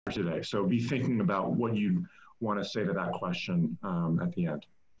today. So be thinking about what you want to say to that question at the end.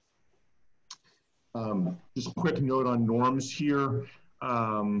 Just a quick note on norms here.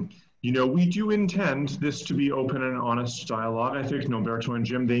 We do intend this to be open and honest dialogue. I think Norberto and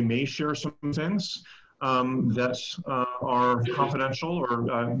Jim, they may share some things that are confidential or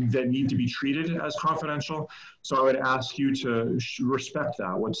that need to be treated as confidential. So I would ask you to respect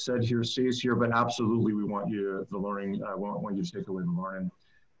that. What's said here stays here, but absolutely we want you the learning. I want you to take away the learning.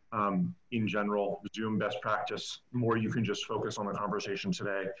 In general, Zoom best practice, the more you can just focus on the conversation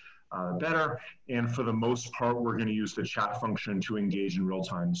today, better. And for the most part, we're going to use the chat function to engage in real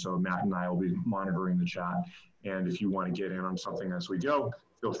time. So Matt and I will be monitoring the chat. And if you want to get in on something as we go,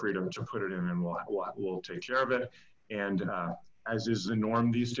 feel free to put it in and we'll take care of it. And as is the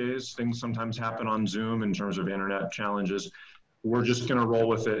norm these days, things sometimes happen on Zoom in terms of internet challenges. We're just going to roll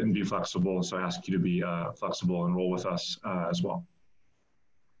with it and be flexible. So I ask you to be flexible and roll with us as well.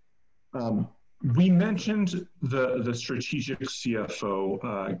 We mentioned the strategic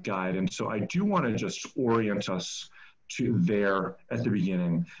CFO guide, and so I do want to just orient us to there at the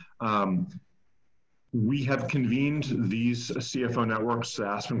beginning. We have convened these CFO networks. The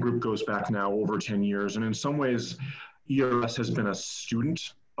Aspen Group goes back now over 10 years, and in some ways, ERS has been a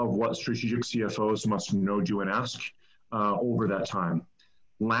student of what strategic CFOs must know, do, and ask over that time.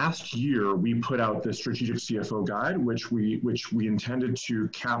 Last year, we put out the strategic CFO guide, which we intended to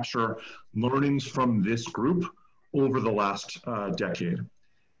capture learnings from this group over the last decade.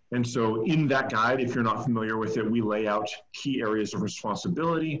 And so in that guide, if you're not familiar with it, we lay out key areas of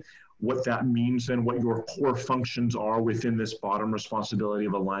responsibility, what that means and what your core functions are within this bottom responsibility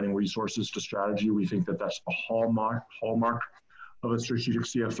of aligning resources to strategy. We think that that's a hallmark of a strategic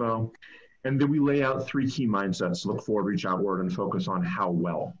CFO. And then we lay out 3 key mindsets: look forward, reach outward, and focus on how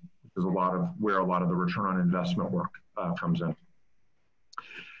well, which is where a lot of the return on investment work comes in.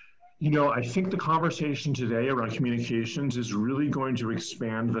 I think the conversation today around communications is really going to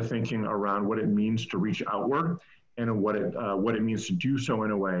expand the thinking around what it means to reach outward and what it means to do so in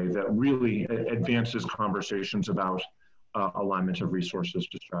a way that really advances conversations about alignment of resources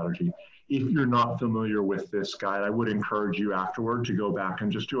to strategy. If you're not familiar with this guide, I would encourage you afterward to go back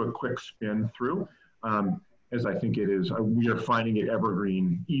and just do a quick spin through, as I think it is. We are finding it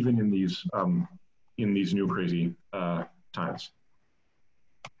evergreen even in these new crazy times.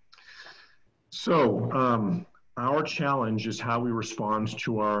 So our challenge is how we respond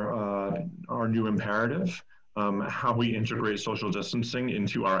to our new imperative. How we integrate social distancing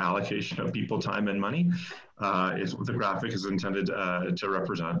into our allocation of people, time, and money is what the graphic is intended to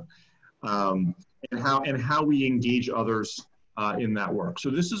represent, and how we engage others in that work. So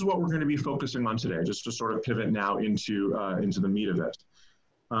this is what we're going to be focusing on today, just to sort of pivot now into the meat of it.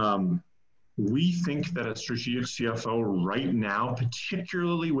 We think that a strategic CFO right now,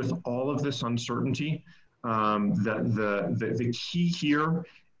 particularly with all of this uncertainty, that the key here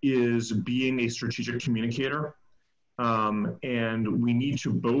is being a strategic communicator. And we need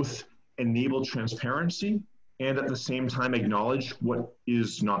to both enable transparency and at the same time acknowledge what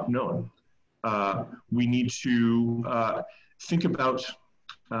is not known. We need to think about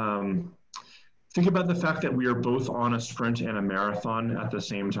the fact that we are both on a sprint and a marathon at the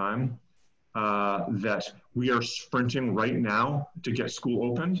same time, that we are sprinting right now to get school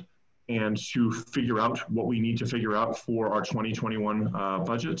opened and to figure out what we need to figure out for our 2021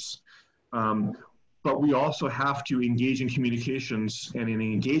 budgets. But we also have to engage in communications and in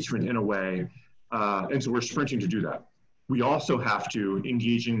engagement in a way, and so we're sprinting to do that. We also have to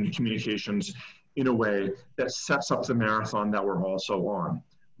engage in communications in a way that sets up the marathon that we're also on.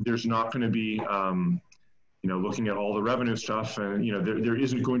 There's not going to be, looking at all the revenue stuff, and there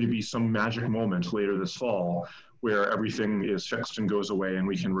isn't going to be some magic moment later this fall where everything is fixed and goes away and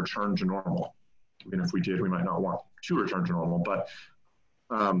we can return to normal. Even if we did, we might not want to return to normal, but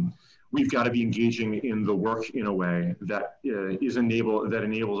we've got to be engaging in the work in a way that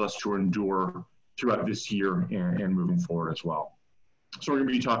enables us to endure throughout this year and moving forward as well. So we're going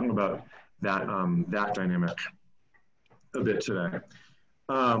to be talking about that, that dynamic a bit today.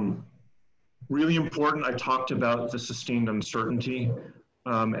 Really important, I talked about the sustained uncertainty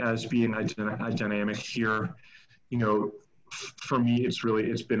as being a dynamic here. For me,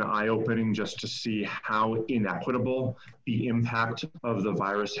 it's been eye-opening just to see how inequitable the impact of the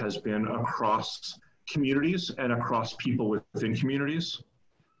virus has been across communities and across people within communities.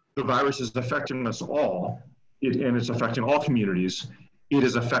 The virus is affecting us all, and it's affecting all communities. It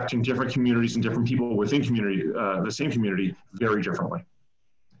is affecting different communities and different people within the same community very differently.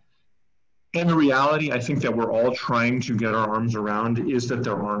 And the reality, I think, that we're all trying to get our arms around is that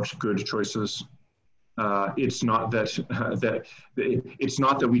there aren't good choices. It's not that it's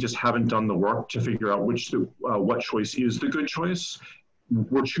not that we just haven't done the work to figure out what choice is the good choice.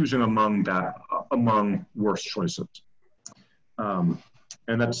 We're choosing among worse choices, and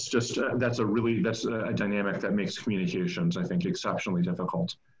that's a dynamic that makes communications, I think, exceptionally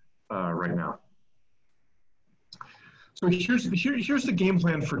difficult right now. So here's the game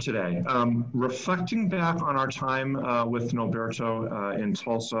plan for today. Reflecting back on our time with Norberto in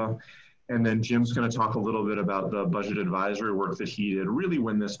Tulsa, and then Jim's going to talk a little bit about the budget advisory work that he did really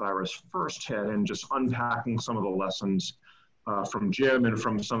when this virus first hit, and just unpacking some of the lessons from Jim and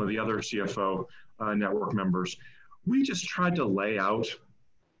from some of the other CFO network members. We just tried to lay out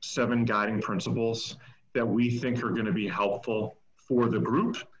 7 guiding principles that we think are going to be helpful for the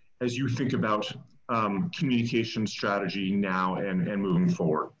group as you think about communication strategy now and moving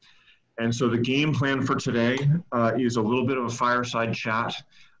forward. And so the game plan for today is a little bit of a fireside chat.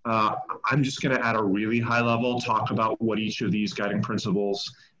 I'm just going to, at a really high level, talk about what each of these guiding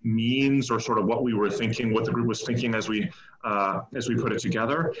principles means, or sort of what we were thinking, what the group was thinking as we put it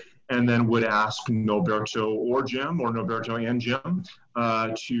together, and then would ask Norberto or Jim, or Norberto and Jim,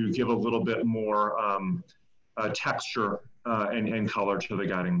 to give a little bit more texture and color to the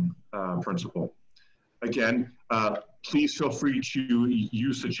guiding principle. Again, please feel free to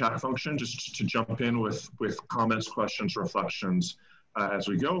use the chat function just to jump in with comments, questions, reflections as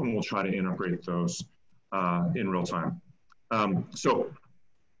we go, and we'll try to integrate those in real time. So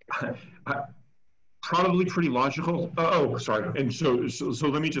probably pretty logical. Sorry. And so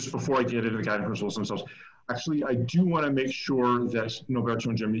let me just, before I get into the guiding principles themselves, actually, I do want to make sure that Norberto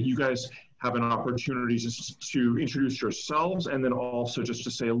and Jim, you guys have an opportunity just to introduce yourselves, and then also just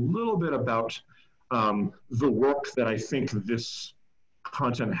to say a little bit about the work that I think this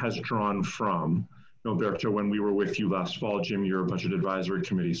content has drawn from. Norberto, when we were with you last fall, Jim, your budget advisory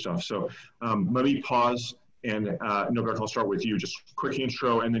committee stuff. So let me pause, and Norberto, I'll start with you. Just quick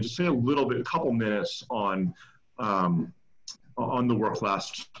intro, and then just say a couple minutes on the work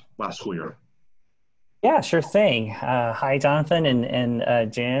last school year. Yeah, sure thing. Hi, Jonathan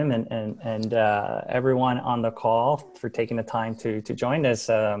and Jim and everyone on the call for taking the time to join us.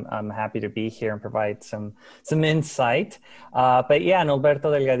 I'm happy to be here and provide some insight. But yeah, Norberto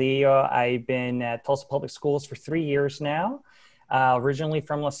Delgadillo. I've been at Tulsa Public Schools for 3 years now. Originally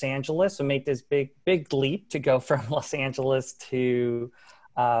from Los Angeles, so made this big leap to go from Los Angeles to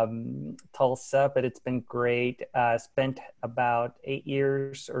Tulsa, but it's been great. Spent about 8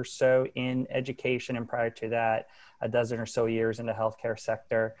 years or so in education, and prior to that, a dozen or so years in the healthcare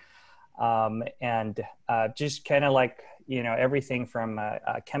sector. And just kind of like, everything from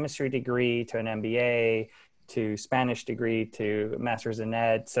a chemistry degree to an MBA to Spanish degree to master's in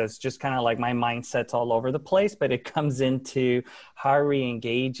ed. So it's just kind of like my mindset's all over the place, but it comes into how are we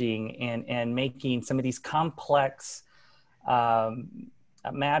engaging and making some of these complex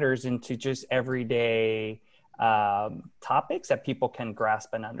matters into just everyday topics that people can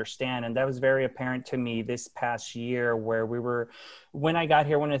grasp and understand. And that was very apparent to me this past year, where when I got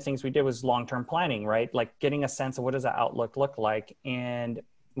here, one of the things we did was long-term planning, right? Like getting a sense of what does the outlook look like. And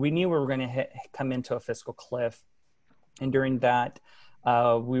we knew we were going to come into a fiscal cliff. And during that,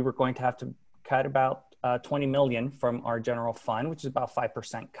 we were going to have to cut about $20 million from our general fund, which is about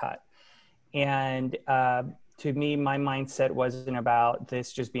 5% cut. And to me, my mindset wasn't about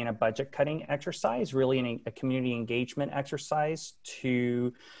this just being a budget cutting exercise, really a community engagement exercise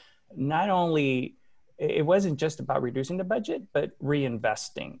to not only, it wasn't just about reducing the budget, but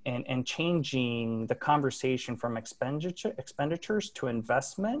reinvesting and changing the conversation from expenditures to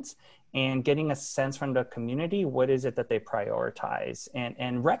investments, and getting a sense from the community, what is it that they prioritize,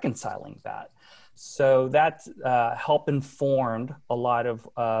 and reconciling that. So that helped informed a lot of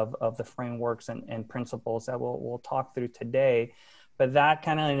the frameworks and principles that we'll talk through today. But that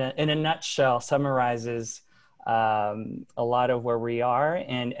kind of in a nutshell summarizes a lot of where we are.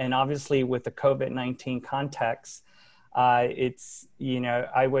 And obviously with the COVID-19 context, it's,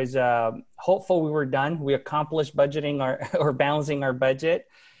 I was hopeful we were done. We accomplished budgeting or balancing our budget.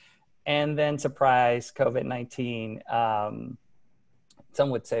 And then surprise, COVID-19. Some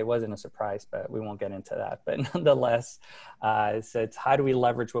would say it wasn't a surprise, but we won't get into that. But nonetheless, so it's how do we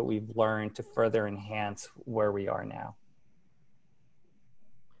leverage what we've learned to further enhance where we are now?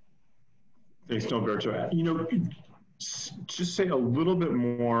 Thanks, Norberto. Just say a little bit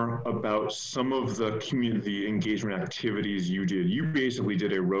more about some of the community engagement activities you did. You basically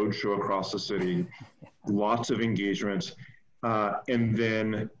did a roadshow across the city, lots of engagement, and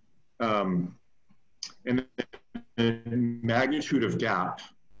then the magnitude of gap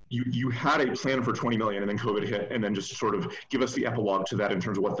you had a plan for 20 million and then COVID hit, and then just sort of give us the epilogue to that in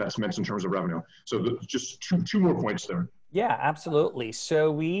terms of what that's meant in terms of revenue. So just two more points there. Yeah, absolutely.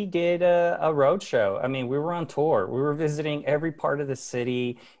 So we did a road show. I mean, we were on tour. We were visiting every part of the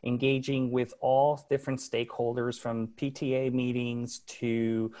city, engaging with all different stakeholders, from PTA meetings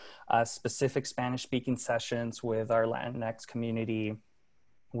to specific Spanish-speaking sessions with our Latinx community.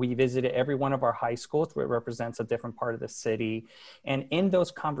 We visited every one of our high schools, where it represents a different part of the city. And in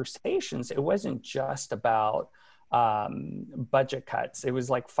those conversations, it wasn't just about budget cuts. It was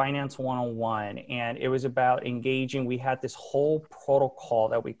like finance 101, and it was about engaging. We had this whole protocol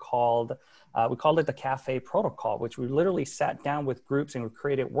that we called it the cafe protocol, which we literally sat down with groups and we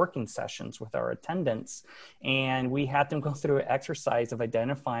created working sessions with our attendants. And we had them go through an exercise of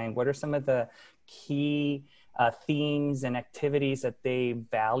identifying what are some of the key themes and activities that they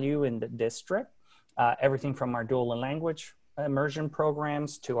value in the district. Everything from our dual language immersion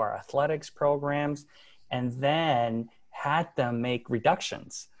programs to our athletics programs, and then had them make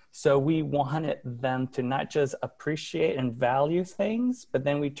reductions. So we wanted them to not just appreciate and value things, but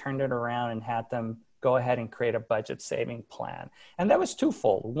then we turned it around and had them go ahead and create a budget saving plan. And that was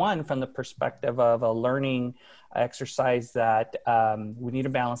twofold. One, from the perspective of a learning exercise that we need to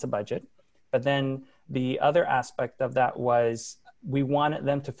balance a budget. But then the other aspect of that was we wanted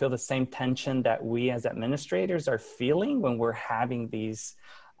them to feel the same tension that we as administrators are feeling when we're having these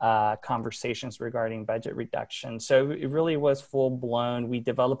conversations regarding budget reduction. So it really was full blown. We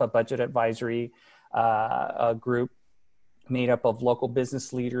developed a budget advisory group made up of local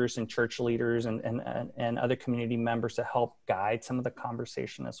business leaders and church leaders and other community members to help guide some of the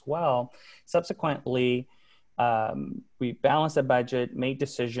conversation as well. Subsequently, we balanced the budget, made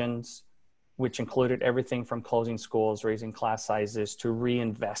decisions, which included everything from closing schools, raising class sizes, to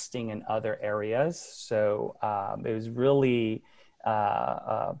reinvesting in other areas. So it was really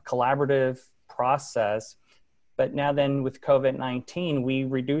a collaborative process. But now then with COVID-19, we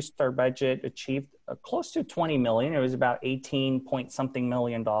reduced our budget, achieved close to 20 million. It was about 18 point something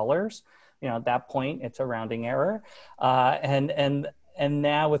million dollars. You know, at that point, it's a rounding error. And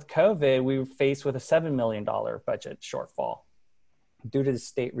now with COVID, we were faced with a $7 million budget shortfall due to the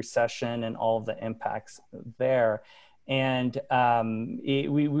state recession and all of the impacts there. And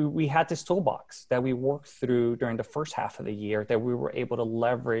we had this toolbox that we worked through during the first half of the year that we were able to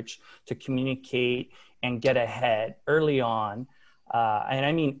leverage to communicate and get ahead early on. And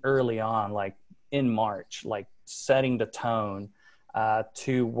I mean early on, like in March, like setting the tone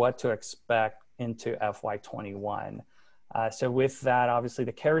to what to expect into FY21. So with that, obviously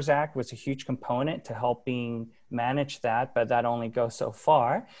the CARES Act was a huge component to helping manage that, but that only goes so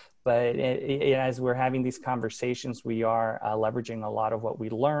far. But as we're having these conversations, we are leveraging a lot of what we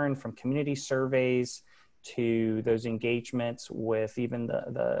learned from community surveys to those engagements with even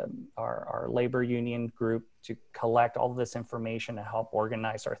our labor union group to collect all of this information to help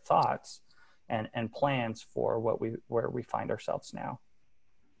organize our thoughts and plans for where we find ourselves now.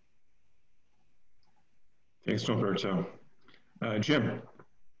 Thanks, Norberto. Jim.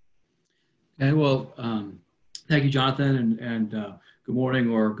 Okay, well, thank you, Jonathan, and good morning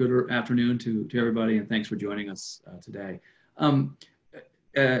or good afternoon to everybody, and thanks for joining us today.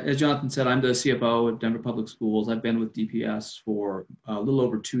 As Jonathan said, I'm the CFO at Denver Public Schools. I've been with DPS for a little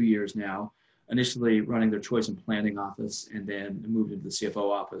over 2 years now, initially running their choice and planning office, and then moved into the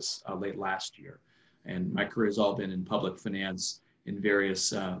CFO office late last year. And my career has all been in public finance in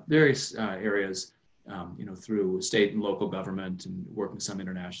various areas, through state and local government, and working some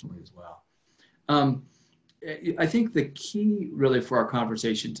internationally as well. I think the key really for our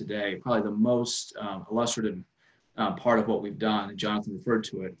conversation today, probably the most illustrative part of what we've done, and Jonathan referred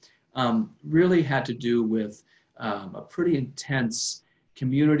to it, really had to do with a pretty intense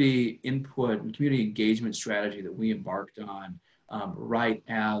community input and community engagement strategy that we embarked on right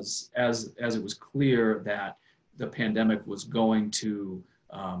as it was clear that the pandemic was going to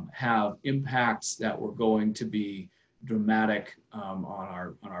have impacts that were going to be dramatic on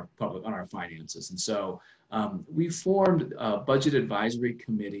our finances. And so we formed a budget advisory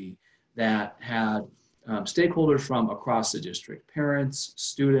committee that had stakeholders from across the district: parents,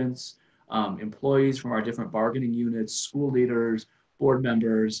 students, employees from our different bargaining units, school leaders, board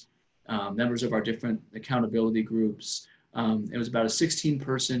members, members of our different accountability groups. It was about a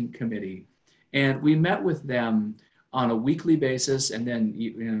 16-person committee, and we met with them on a weekly basis, and then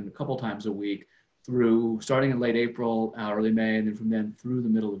a couple times a week through starting in late April, early May, and then from then through the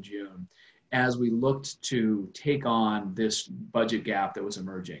middle of June, as we looked to take on this budget gap that was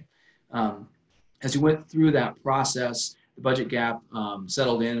emerging. As we went through that process, the budget gap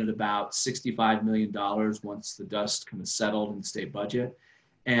settled in at about $65 million once the dust kind of settled in the state budget.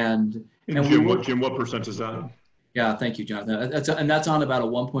 And Jim, what percent is that? Yeah, thank you, Jonathan. That's on about a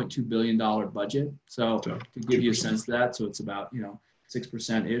 $1.2 billion budget. So to give you a sense of that, so it's about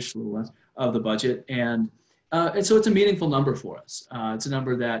 6% ish, a little less of the budget, and so it's a meaningful number for us. It's a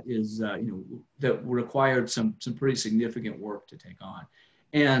number that is that required some pretty significant work to take on,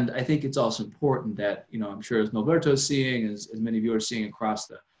 and I think it's also important that I'm sure as Norberto's seeing, as many of you are seeing across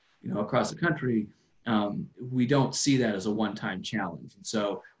the across the country. We don't see that as a one-time challenge. And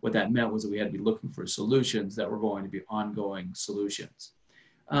so what that meant was that we had to be looking for solutions that were going to be ongoing solutions.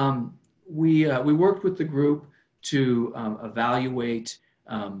 We worked with the group to evaluate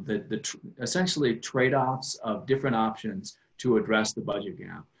essentially trade-offs of different options to address the budget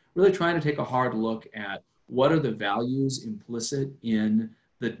gap, really trying to take a hard look at what are the values implicit in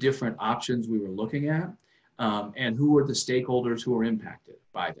the different options we were looking at, and who were the stakeholders who were impacted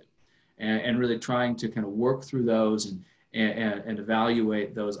by them. And really trying to kind of work through those and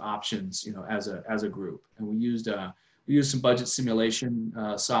evaluate those options, as a group. And we used some budget simulation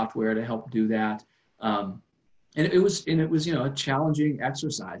software to help do that. And it was a challenging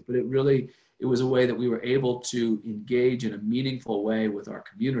exercise, but it was a way that we were able to engage in a meaningful way with our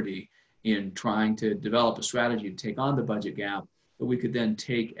community in trying to develop a strategy to take on the budget gap that we could then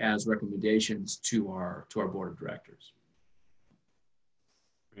take as recommendations to our board of directors.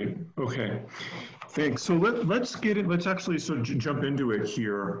 Okay, thanks. So let's get it. Let's actually jump into it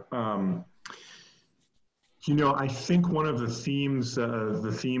here. I think one of the themes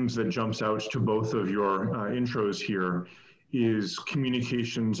that jumps out to both of your intros here is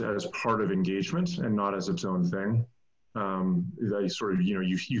communications as part of engagement and not as its own thing. I sort of,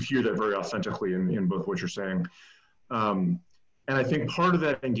 you hear that very authentically in both what you're saying. And I think part of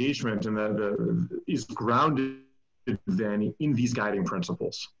that engagement and is grounded then in these guiding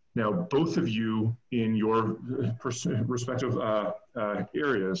principles. Now, both of you in your respective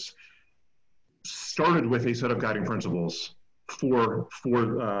areas started with a set of guiding principles for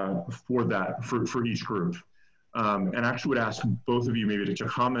each group. And I actually would ask both of you maybe to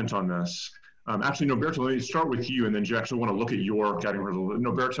comment on this. Actually, Norberto, let me start with you, and then you actually want to look at your guiding principles.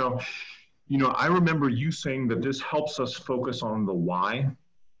 Norberto, I remember you saying that this helps us focus on the why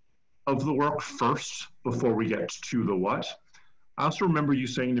of the work first before we get to the what. I also remember you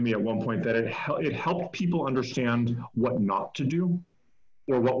saying to me at one point that it helped people understand what not to do,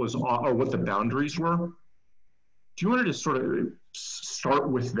 or what the boundaries were. Do you want to just sort of start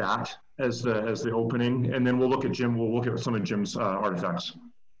with that as the opening, and then we'll look at Jim. We'll look at some of Jim's artifacts.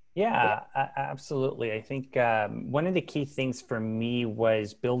 Yeah, absolutely. I think one of the key things for me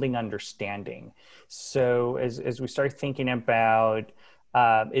was building understanding. So as we start thinking about,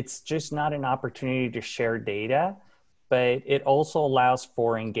 it's just not an opportunity to share data, but it also allows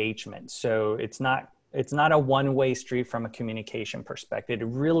for engagement. So it's not a one-way street from a communication perspective. It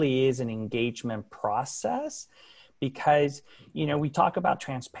really is an engagement process, because we talk about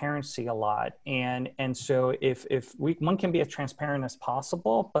transparency a lot, and so if one can be as transparent as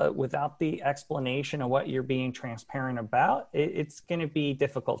possible, but without the explanation of what you're being transparent about, it's going to be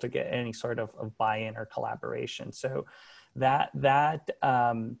difficult to get any sort of buy-in or collaboration. So that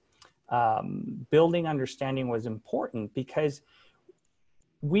building understanding was important, because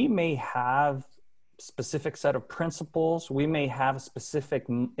we may have specific set of principles, we may have a specific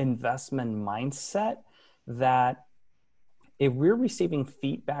investment mindset that if we're receiving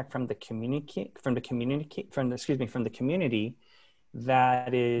feedback from the community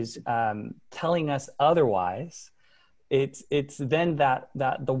that is telling us otherwise, it's then that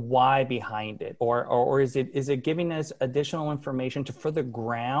the why behind it, or is it giving us additional information to further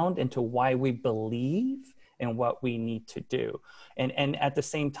ground into why we believe in what we need to do, and at the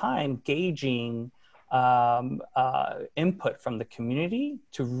same time gauging input from the community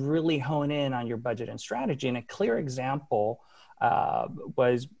to really hone in on your budget and strategy. And a clear example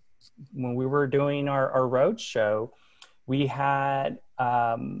was when we were doing our roadshow, we had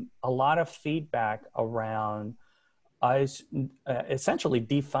a lot of feedback around us essentially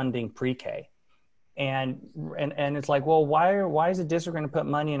defunding pre-K. And it's like, well, why is the district going to put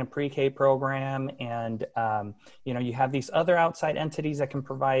money in a pre-K program? And, you have these other outside entities that can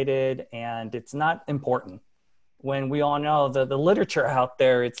provide it, and it's not important. When we all know the literature out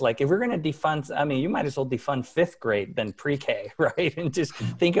there, it's like, if we're going to defund, you might as well defund fifth grade than pre-K, right? And just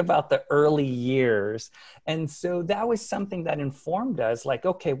think about the early years. And so that was something that informed us, like,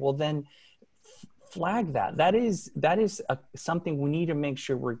 okay, well then flag that. That is something we need to make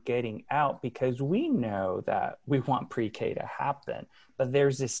sure we're getting out, because we know that we want pre-K to happen, but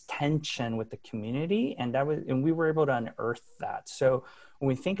there's this tension with the community, and we were able to unearth that. So when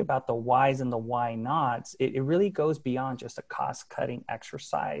we think about the whys and the why nots, it really goes beyond just a cost cutting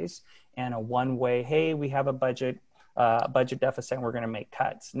exercise and a one way, hey, we have a budget deficit and we're going to make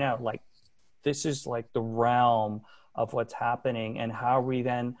cuts. No, like this is like the realm of what's happening, and how are we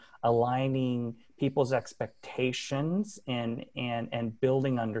then aligning people's expectations and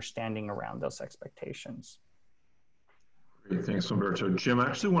building understanding around those expectations. Great, thanks, Humberto. Jim, I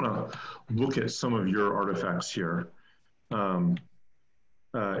actually want to look at some of your artifacts here.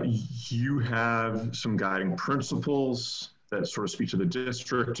 You have some guiding principles that sort of speak to the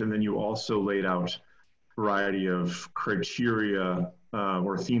district, and then you also laid out a variety of criteria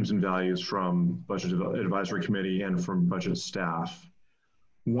or themes and values from Budget Advisory Committee and from budget staff.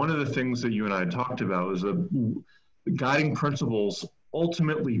 One of the things that you and I had talked about is that the guiding principles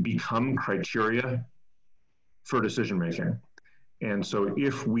ultimately become criteria for decision making. And so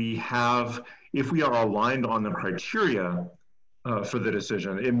if we are aligned on the criteria for the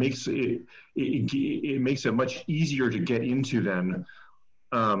decision, it makes it much easier to get into then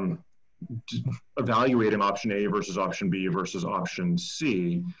evaluating option A versus option B versus option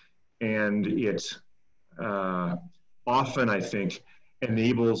C. And it often, I think,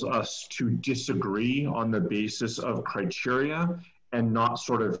 enables us to disagree on the basis of criteria and not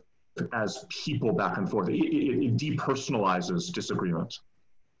sort of as people back and forth. It depersonalizes disagreement.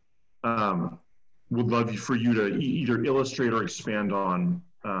 Would love for you to either illustrate or expand on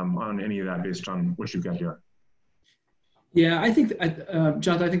any of that based on what you've got here. Yeah, I think,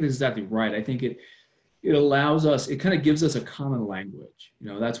 Jonathan, I think that's exactly right. I think it allows us, it kind of gives us a common language. You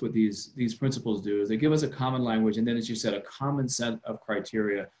know, that's what these principles do, is they give us a common language, and then, as you said, a common set of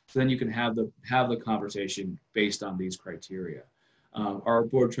criteria. So then you can have the conversation based on these criteria. Our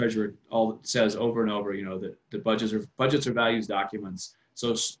board treasurer says over and over, you know, that the budgets are values documents.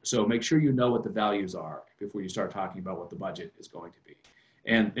 So make sure you know what the values are before you start talking about what the budget is going to be.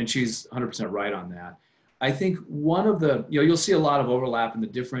 And she's 100% right on that. I think one of the, you'll see a lot of overlap in the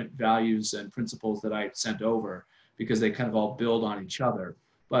different values and principles that I sent over, because they kind of all build on each other.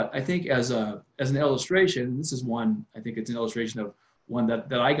 But I think as an illustration, this is one, I think it's an illustration of one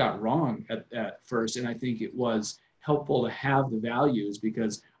that I got wrong at first. And I think it was helpful to have the values,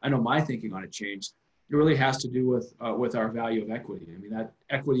 because I know my thinking on it changed. It really has to do with our value of equity. I mean, that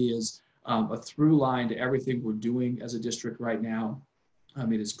equity is a through line to everything we're doing as a district right now.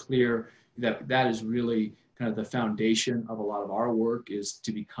 It is clear that is really kind of the foundation of a lot of our work, is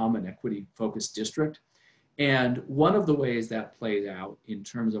to become an equity focused district. And one of the ways that played out in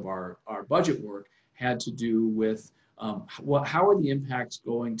terms of our budget work had to do with how are the impacts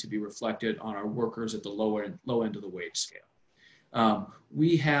going to be reflected on our workers at the low end of the wage scale.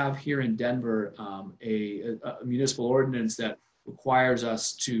 We have here in Denver a municipal ordinance that requires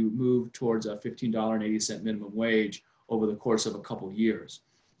us to move towards a $15.80 minimum wage over the course of a couple of years.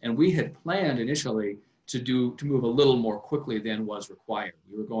 And we had planned initially to move a little more quickly than was required.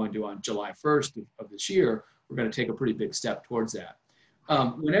 We were going to, on July 1st of this year, we're going to take a pretty big step towards that.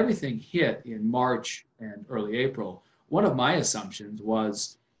 When everything hit in March and early April, one of my assumptions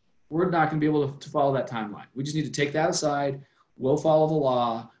was we're not going to be able to follow that timeline. We just need to take that aside. We'll follow the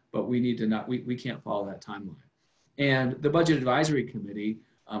law, but we can't follow that timeline. And the Budget Advisory Committee,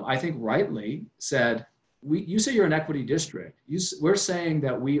 I think rightly said, you say you're an equity district. We're saying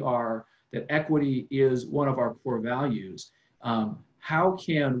that equity is one of our core values. How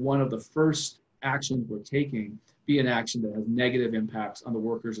can one of the first actions we're taking be an action that has negative impacts on the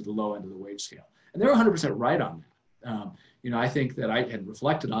workers at the low end of the wage scale? And they're 100% right on that. I think that I had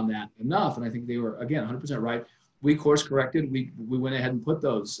reflected on that enough, and I think they were, again, 100% right. We course corrected. We went ahead and put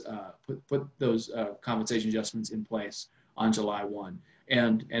those compensation adjustments in place on July 1,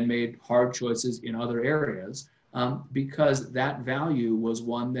 and made hard choices in other areas because that value was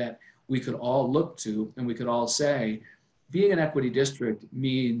one that we could all look to, and we could all say, being an equity district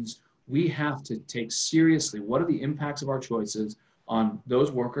means we have to take seriously what are the impacts of our choices on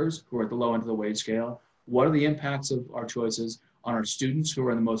those workers who are at the low end of the wage scale. What are the impacts of our choices on our students who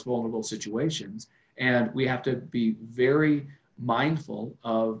are in the most vulnerable situations? And we have to be very mindful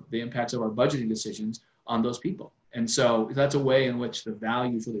of the impacts of our budgeting decisions on those people. And so that's a way in which the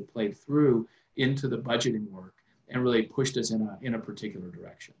values really played through into the budgeting work and really pushed us in a particular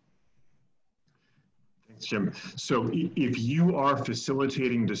direction. Thanks, Jim. So if you are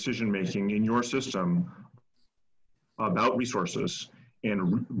facilitating decision-making in your system about resources,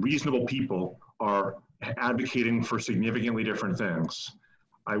 and reasonable people are advocating for significantly different things,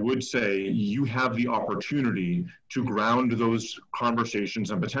 I would say you have the opportunity to ground those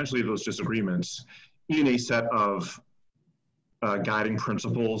conversations and potentially those disagreements in a set of guiding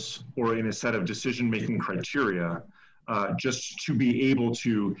principles or in a set of decision-making criteria just to be able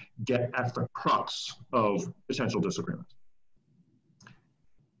to get at the crux of potential disagreement.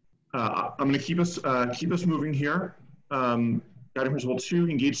 I'm going to keep us moving here. Guiding principle 2,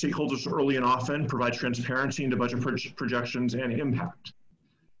 engage stakeholders early and often, provide transparency into budget projections and impact.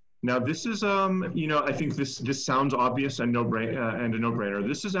 Now, this is, I think this sounds obvious and a no-brainer.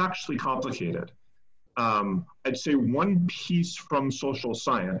 This is actually complicated. I'd say one piece from social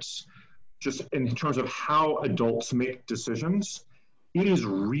science, just in terms of how adults make decisions, it is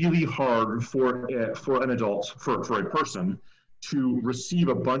really hard for an adult, for a person, to receive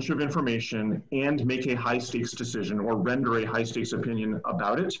a bunch of information and make a high-stakes decision or render a high-stakes opinion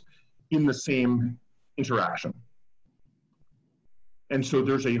about it in the same interaction. And so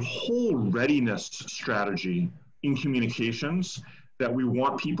there's a whole readiness strategy in communications that we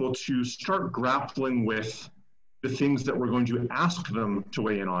want people to start grappling with the things that we're going to ask them to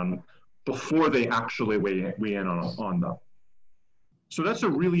weigh in on before they actually weigh in on them. So that's a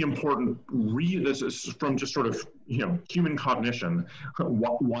really important, this is from just sort of, human cognition,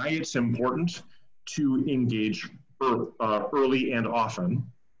 why it's important to engage early and often.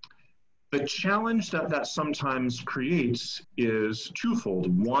 The challenge that sometimes creates is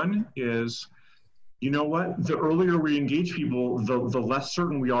twofold. One is, you know what, the earlier we engage people, the less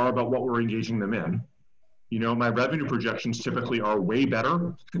certain we are about what we're engaging them in. My revenue projections typically are way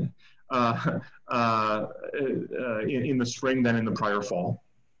better in the spring than in the prior fall.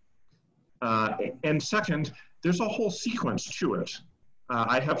 And second, there's a whole sequence to it.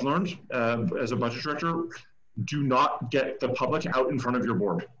 I have learned as a budget director, do not get the public out in front of your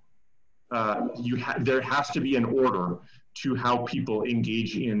board. There has to be an order to how people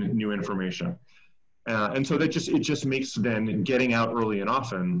engage in new information. And so it just makes then getting out early and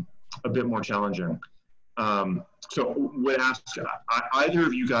often a bit more challenging. So would ask either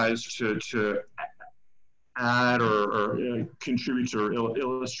of you guys to add or contribute or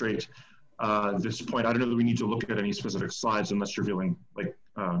illustrate this point. I don't know that we need to look at any specific slides unless you're feeling like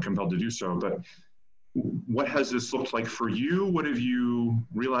compelled to do so, but what has this looked like for you? What have you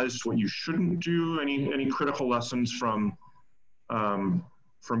realized what you shouldn't do? Any critical lessons from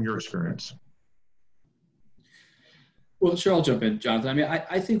your experience? Well, sure, I'll jump in, Jonathan. I mean,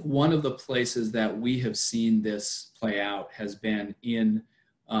 I think one of the places that we have seen this play out has been in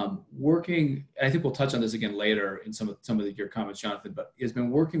working, and I think we'll touch on this again later in some of your comments, Jonathan, but has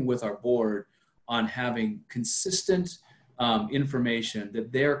been working with our board on having consistent information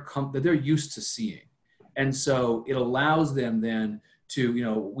that they're used to seeing. And so it allows them then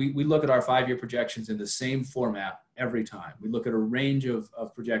to, we look at our 5-year projections in the same format every time. We look at a range of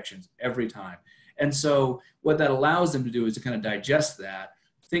projections every time. And so what that allows them to do is to kind of digest that,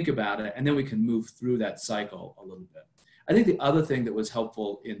 think about it, and then we can move through that cycle a little bit. I think the other thing that was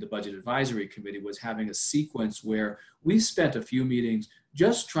helpful in the Budget Advisory Committee was having a sequence where we spent a few meetings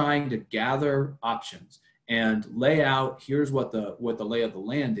just trying to gather options and lay out, here's what the lay of the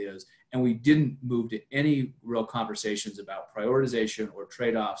land is, and we didn't move to any real conversations about prioritization or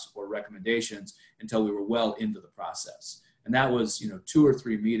trade-offs or recommendations until we were well into the process. And that was, 2 or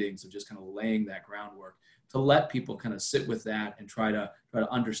 3 meetings of just kind of laying that groundwork to let people kind of sit with that and try to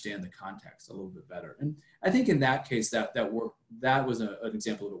understand the context a little bit better. And I think in that case, that was an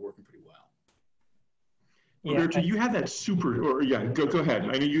example of it working pretty well. Yeah, Roberto, you had that go ahead.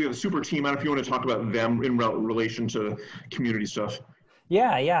 I know you have a super team. I don't know if you want to talk about them in relation to community stuff.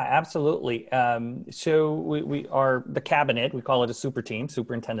 Yeah, absolutely. So we are the cabinet. We call it a super team,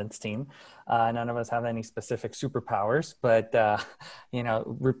 superintendent's team. None of us have any specific superpowers, but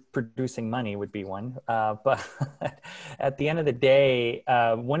producing money would be one. But at the end of the day,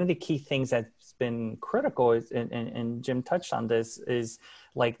 one of the key things that's been critical is, and Jim touched on this, is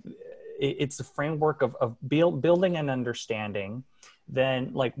like it's the framework of building an understanding.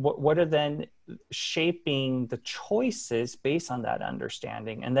 Then what are then shaping the choices based on that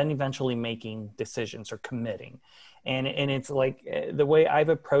understanding, and then eventually making decisions or committing. And it's like the way I've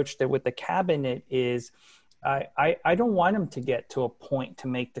approached it with the cabinet is I don't want them to get to a point to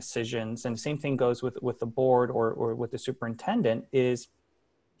make decisions. And the same thing goes with the board or with the superintendent is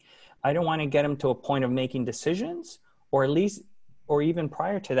I don't want to get them to a point of making decisions, or at least, or even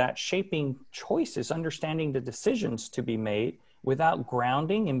prior to that, shaping choices, understanding the decisions to be made without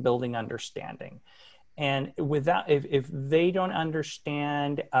grounding and building understanding. And without, if they don't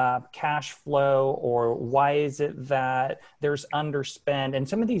understand cash flow, or why is it that there's underspend, and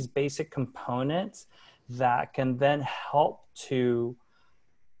some of these basic components that can then help to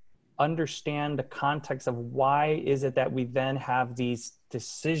understand the context of why is it that we then have these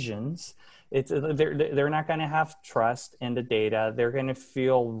decisions, they're not going to have trust in the data. They're going to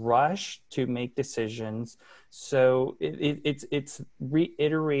feel rushed to make decisions. So it's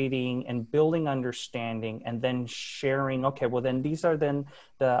reiterating and building understanding, and then sharing. Okay, well then these are then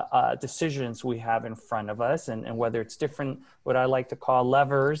the decisions we have in front of us, and whether it's different, what I like to call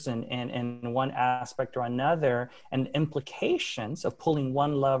levers, and one aspect or another, and implications of pulling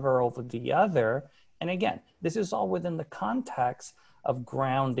one lever over the other. And again, this is all within the context of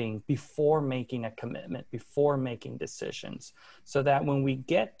grounding before making a commitment, before making decisions, so that when we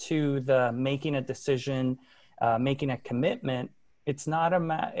get to the making a decision, making a commitment, it's not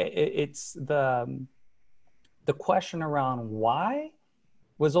it's the question around why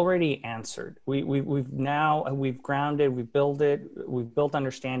was already answered. We've grounded, we've built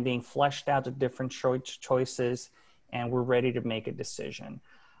understanding, fleshed out the different choices, and we're ready to make a decision.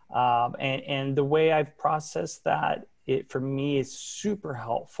 And the way I've processed that, it for me is super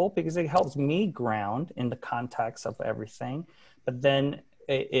helpful because it helps me ground in the context of everything. But then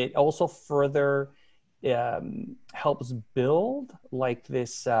it also further helps build like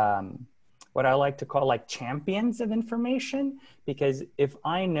this, what I like to call like champions of information. Because if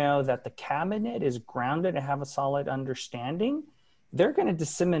I know that the cabinet is grounded and have a solid understanding, they're going to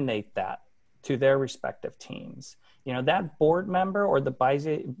disseminate that to their respective teams. You know, that board member or the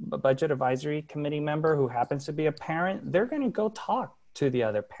budget advisory committee member who happens to be a parent, they're going to go talk to the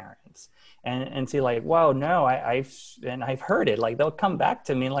other parents and see like, whoa, no, I've heard it. Like they'll come back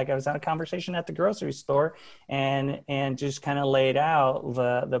to me. Like I was in a conversation at the grocery store and just kind of laid out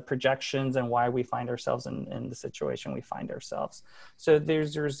the projections and why we find ourselves in the situation we find ourselves. So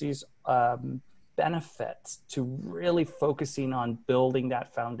there's these benefits to really focusing on building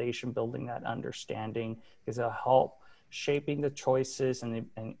that foundation, building that understanding, because it'll help shaping the choices and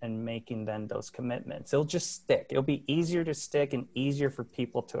making then those commitments. It'll just stick. It'll be easier to stick and easier for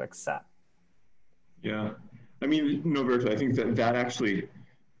people to accept. Yeah. I mean, Norberto, I think that actually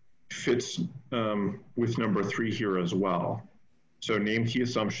fits with number 3 here as well. So name key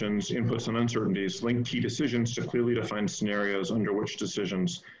assumptions, inputs and uncertainties, link key decisions to clearly defined scenarios under which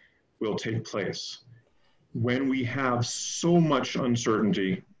decisions will take place. When we have so much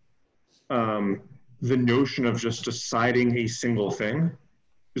uncertainty, the notion of just deciding a single thing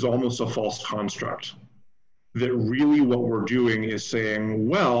is almost a false construct. That really what we're doing is saying,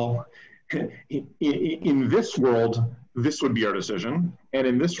 well, in this world, this would be our decision, and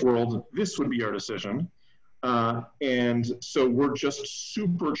in this world, this would be our decision. And so we're just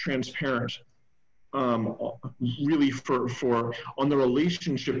super transparent really for on the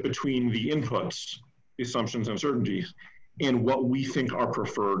relationship between the inputs, the assumptions and certainties, and what we think our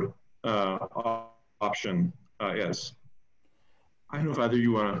preferred option is. I don't know if either of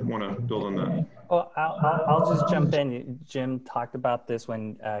you want to build on that. Well, I'll just jump in. Jim talked about this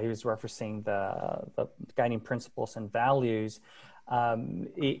when he was referencing the guiding principles and values. I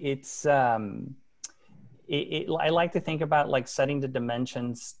like to think about like setting the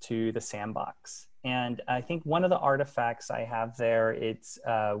dimensions to the sandbox. And I think one of the artifacts I have there, it's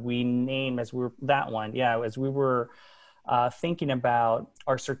we name as we were that one. Yeah, as we were thinking about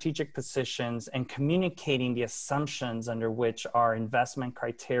our strategic positions and communicating the assumptions under which our investment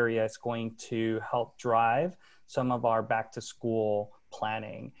criteria is going to help drive some of our back to school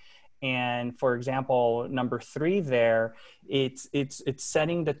planning. And for example, number 3 there, it's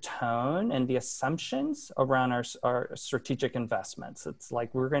setting the tone and the assumptions around our strategic investments. It's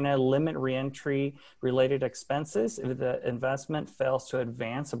like we're going to limit reentry related expenses if the investment fails to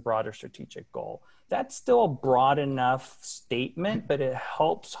advance a broader strategic goal. That's still a broad enough statement, but it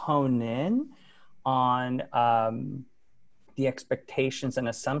helps hone in on the expectations and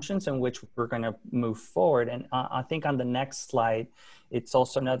assumptions in which we're going to move forward. And I think on the next slide, it's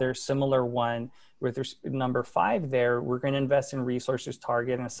also another similar one with number 5 there. We're going to invest in resources,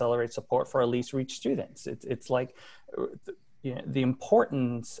 target and accelerate support for our least reached students. It's like, you know, the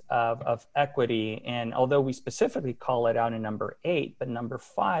importance of equity. And although we specifically call it out in number 8, but number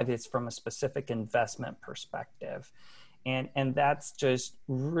 5 is from a specific investment perspective. And that's just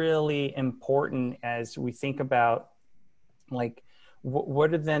really important as we think about like,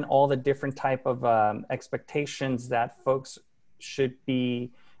 what are then all the different type of expectations that folks should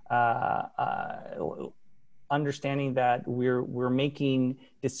be understanding that we're making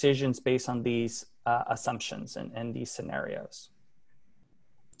decisions based on these assumptions and these scenarios.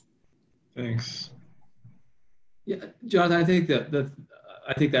 Thanks. Yeah, Jonathan, I think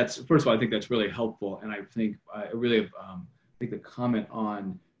I think that's, first of all, I think that's really helpful. And I think I really think the comment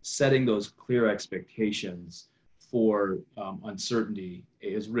on setting those clear expectations for uncertainty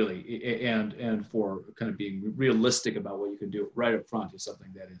is really, and for kind of being realistic about what you can do right up front is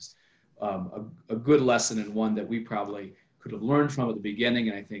something that is a good lesson, and one that we probably could have learned from at the beginning.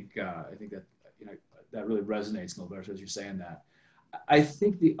 And I think that, you know, that really resonates, Gilberto, as you're saying that. I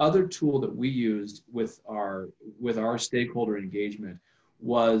think the other tool that we used with our stakeholder engagement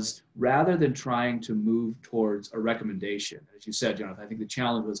was, rather than trying to move towards a recommendation, as you said, Jonathan, I think the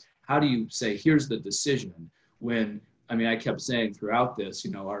challenge was, how do you say, here's the decision, when, I mean, I kept saying throughout this,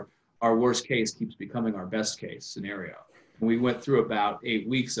 you know, our worst case keeps becoming our best case scenario. And we went through about 8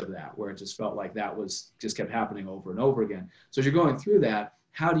 weeks of that, where it just felt like that was just kept happening over and over again. So as you're going through that,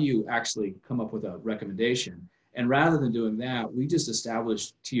 how do you actually come up with a recommendation? And rather than doing that, we just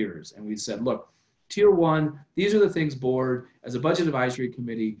established tiers, and we said, look, tier 1, these are the things, board, as a budget advisory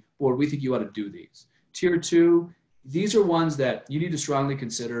committee, board, we think you ought to do these. Tier 2, these are ones that you need to strongly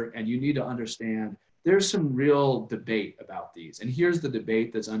consider, and you need to understand there's some real debate about these. And here's the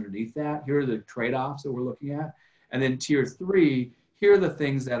debate that's underneath that. Here are the trade-offs that we're looking at. And then tier 3, here are the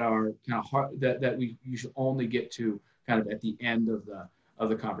things that are kind of hard, that you should only get to kind of at the end of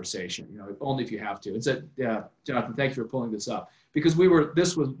the conversation, you know, only if you have to. It's Jonathan, thank you for pulling this up, because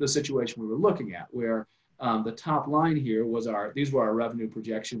this was the situation we were looking at, where the top line here was these were our revenue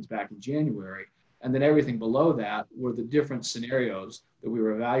projections back in January. And then everything below that were the different scenarios that we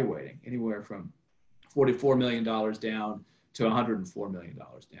were evaluating, anywhere from $44 million down to $104 million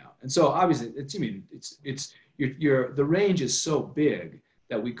down. And so obviously the range is so big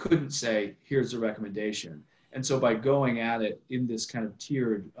that we couldn't say, here's the recommendation. And so by going at it in this kind of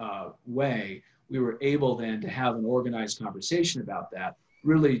tiered way, we were able then to have an organized conversation about that,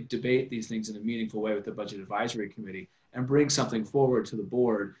 really debate these things in a meaningful way with the Budget Advisory Committee, and bring something forward to the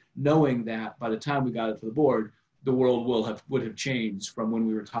board, knowing that by the time we got it to the board, the world would have changed from when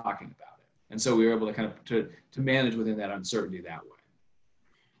we were talking about it. And so we were able to kind of to manage within that uncertainty that way.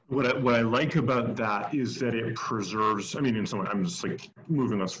 What I like about that is that it preserves, I mean, in some way, I'm just like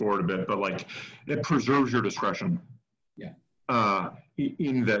moving us forward a bit, but like it preserves your discretion. Yeah.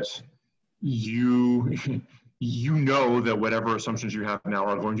 In that you know that whatever assumptions you have now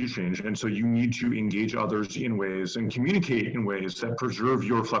are going to change. And so you need to engage others in ways and communicate in ways that preserve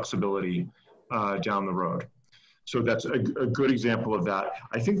your flexibility down the road. So that's a good example of that.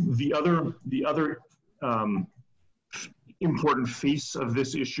 I think the other important face of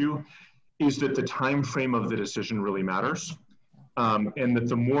this issue is that the time frame of the decision really matters, and that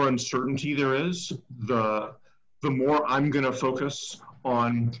the more uncertainty there is, the more I'm going to focus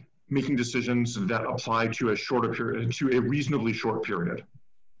on making decisions that apply to a shorter period, to a reasonably short period.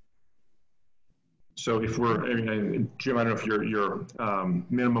 So if Jim, I don't know if your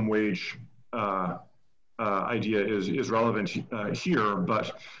minimum wage idea is relevant here,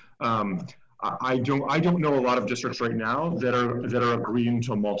 but I don't know a lot of districts right now that are agreeing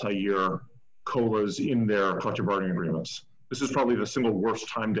to multi-year COLAs in their collective bargaining agreements. This is probably the single worst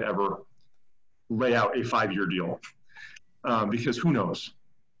time to ever lay out a 5-year deal, because who knows?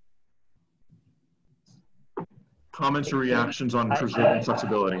 Comments or reactions on preserving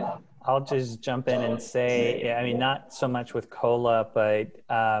flexibility? I'll just jump in and say, I mean, not so much with COLA, but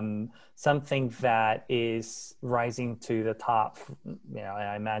something that is rising to the top, you know,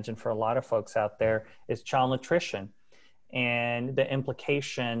 I imagine for a lot of folks out there, is child nutrition and the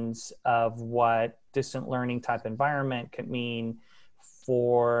implications of what distant learning type environment could mean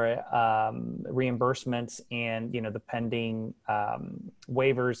for reimbursements and, you know, the pending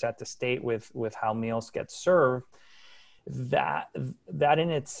waivers at the state with how meals get served. That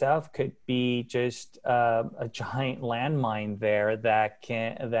in itself could be just a giant landmine there that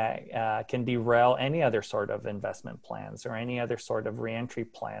can derail any other sort of investment plans or any other sort of reentry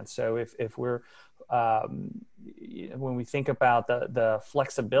plan. So if we're when we think about the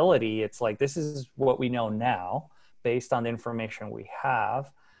flexibility, it's like, this is what we know now based on the information we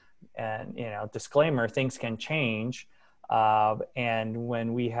have, and, you know, disclaimer, things can change. And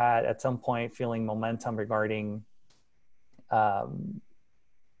when we had at some point feeling momentum regarding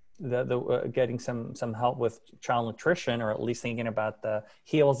getting some help with child nutrition, or at least thinking about the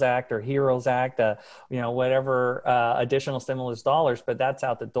HEALS Act or HEROES Act, you know, whatever additional stimulus dollars, but that's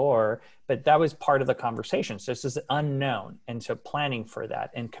out the door. But that was part of the conversation. So this is unknown, and so planning for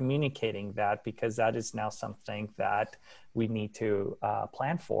that and communicating that, because that is now something that we need to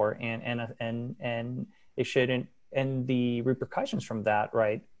plan for, and it shouldn't, and the repercussions from that,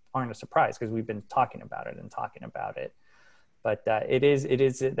 right, aren't a surprise, because we've been talking about it. But it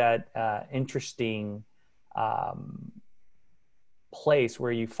is that interesting place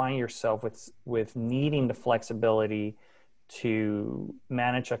where you find yourself with needing the flexibility to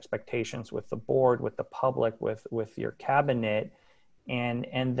manage expectations with the board, with the public, with your cabinet,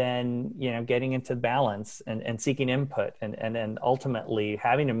 and then, you know, getting into balance and seeking input and then ultimately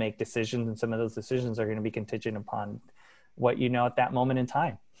having to make decisions. And some of those decisions are going to be contingent upon what you know at that moment in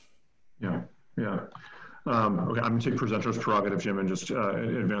time. Yeah, yeah. Okay, I'm going to take presenter's prerogative, Jim, and just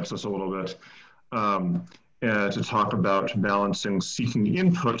advance this a little bit to talk about balancing seeking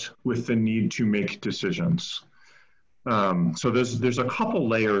input with the need to make decisions. So there's a couple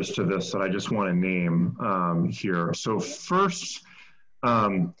layers to this that I just want to name here. So first,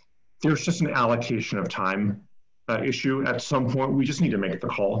 there's just an allocation of time issue. At some point, we just need to make the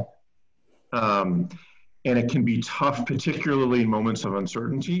call. And it can be tough, particularly in moments of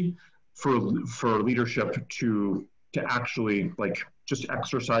uncertainty, for leadership to actually just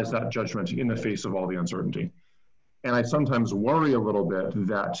exercise that judgment in the face of all the uncertainty. And I sometimes worry a little bit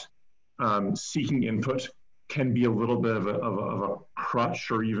that seeking input can be a little bit of a crutch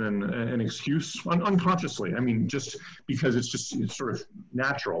or even an excuse unconsciously. I mean, just because it's sort of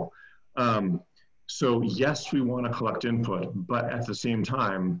natural. So yes, we want to collect input, but at the same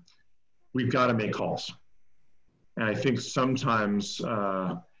time, we've got to make calls. And I think sometimes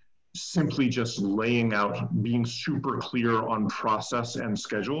simply just laying out, being super clear on process and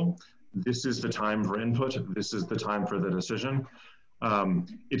schedule, this is the time for input, this is the time for the decision.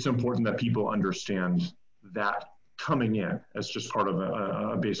 It's important that people understand that coming in as just part of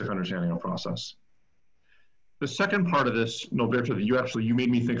a basic understanding of process. The second part of this, Norberto, that you made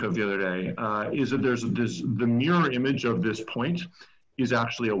me think of the other day, is that the mirror image of this point is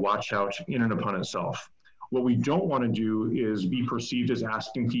actually a watch out in and upon itself. What we don't want to do is be perceived as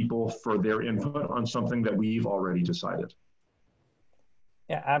asking people for their input on something that we've already decided.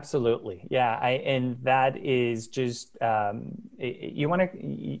 Yeah, absolutely. Yeah, and that is just you want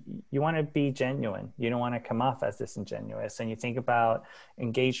to be genuine. You don't want to come off as disingenuous. And you think about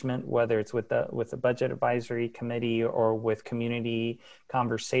engagement, whether it's with the budget advisory committee or with community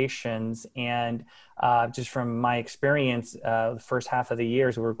conversations. And just from my experience, the first half of the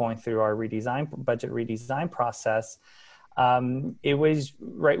years we were going through our budget redesign process. It was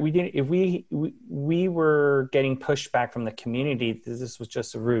right. We were getting pushback from the community. This was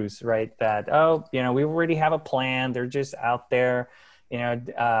just a ruse, right? That, oh, you know, we already have a plan. They're just out there, you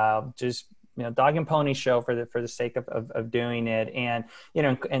know, just, you know, dog and pony show for the sake of doing it. And, you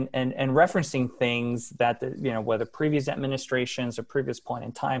know, and referencing things that, you know, whether previous administrations or previous point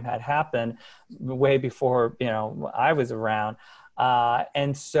in time had happened way before, you know, I was around.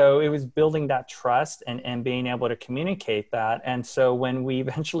 And so it was building that trust and being able to communicate that. And so when we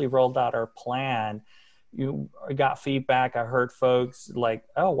eventually rolled out our plan, you got feedback. I heard folks like,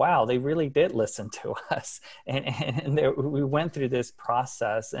 oh, wow, they really did listen to us. And we went through this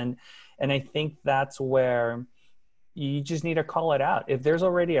process. And I think that's where you just need to call it out. If there's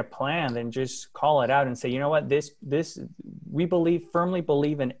already a plan, then just call it out and say, you know what, this we firmly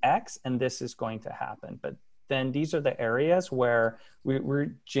believe in X, and this is going to happen. But then these are the areas where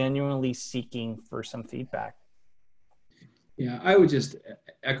we're genuinely seeking for some feedback. Yeah, I would just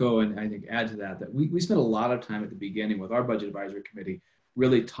echo and I think add to that we spent a lot of time at the beginning with our budget advisory committee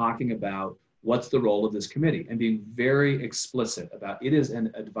really talking about what's the role of this committee and being very explicit about it is an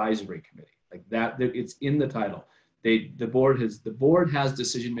advisory committee, like that. It's in the title. The board has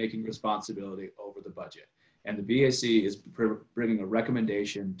decision-making responsibility over the budget, and the BAC is bringing a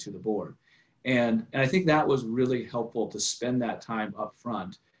recommendation to the board. And I think that was really helpful to spend that time up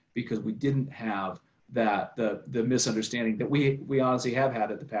front, because we didn't have that the misunderstanding that we honestly have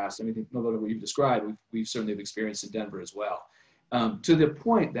had in the past. I mean, no matter what you've described, we've certainly have experienced in Denver as well. To the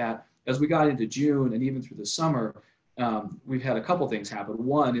point that as we got into June and even through the summer, we've had a couple things happen.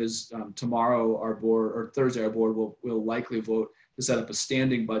 One is tomorrow our board, or Thursday our board will likely vote to set up a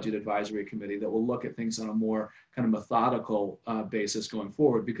standing budget advisory committee that will look at things on a more kind of methodical basis going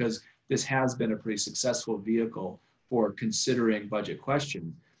forward, because this has been a pretty successful vehicle for considering budget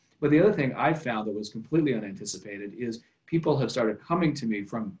questions. But the other thing I found that was completely unanticipated is people have started coming to me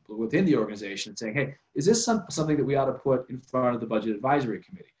from within the organization and saying, hey, is this something that we ought to put in front of the budget advisory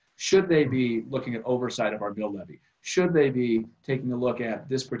committee? Should they be looking at oversight of our mill levy? Should they be taking a look at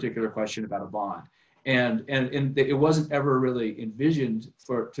this particular question about a bond? And it wasn't ever really envisioned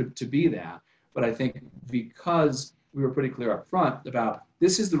to be that. But I think because we were pretty clear up front about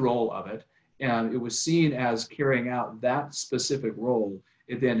this is the role of it, and it was seen as carrying out that specific role,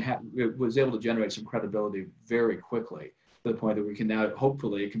 it was able to generate some credibility very quickly, to the point that we can now,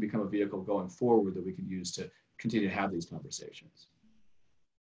 hopefully, it can become a vehicle going forward that we can use to continue to have these conversations.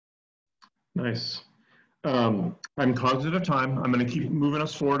 Nice. I'm cognizant of time. I'm going to keep moving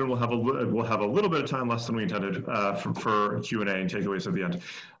us forward, and we'll have a little bit of time less than we intended for Q&A and takeaways at the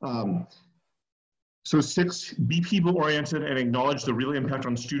end. So 6, be people-oriented and acknowledge the real impact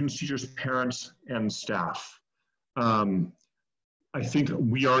on students, teachers, parents, and staff. I think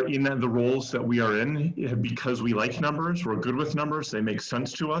we are in the roles that we are in because we like numbers. We're good with numbers. They make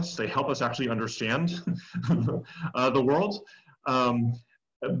sense to us. They help us actually understand the world. But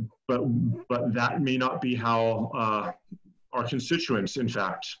that may not be how our constituents, in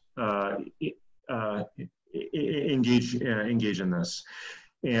fact, engage in this.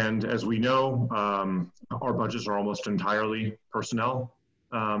 And as we know, our budgets are almost entirely personnel.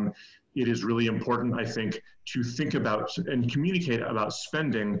 It is really important, I think, to think about and communicate about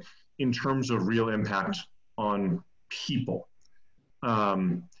spending in terms of real impact on people.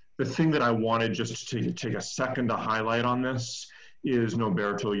 The thing that I wanted just to take a second to highlight on this is,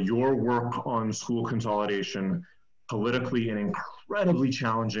 Noberto, your work on school consolidation, politically an incredibly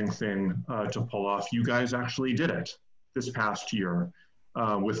challenging thing to pull off. You guys actually did it this past year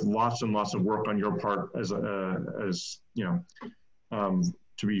with lots and lots of work on your part, as you know,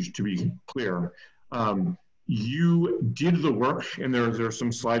 to be clear. You did the work, and there are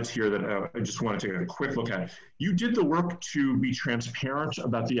some slides here that I just want to take a quick look at. You did the work to be transparent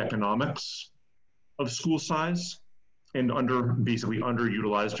about the economics of school size and basically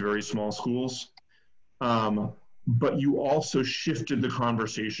underutilized very small schools. But you also shifted the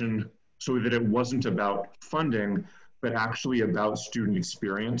conversation so that it wasn't about funding, but actually about student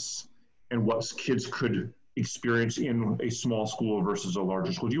experience and what kids could experience in a small school versus a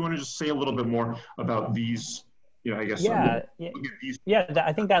larger school. Do you want to just say a little bit more about these, you know, I guess. I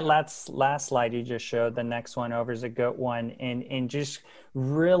think that last slide you just showed, the next one over, is a good one. And just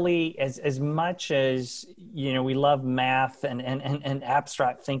really, as much as, you know, we love math and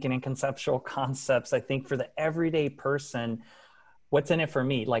abstract thinking and conceptual concepts, I think for the everyday person, what's in it for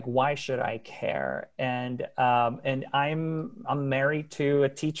me? Like, why should I care? And I'm married to a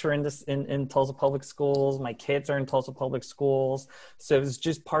teacher in Tulsa Public Schools. My kids are in Tulsa Public Schools. So it's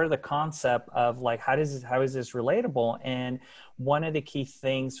just part of the concept of like, how is this relatable? And one of the key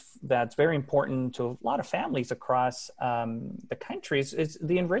things that's very important to a lot of families across the country is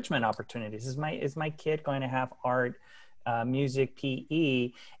the enrichment opportunities. Is my kid going to have art, music,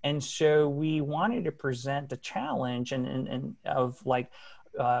 PE? And so we wanted to present the challenge and of like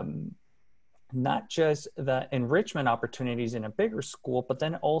not just the enrichment opportunities in a bigger school, but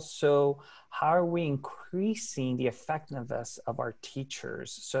then also how are we increasing the effectiveness of our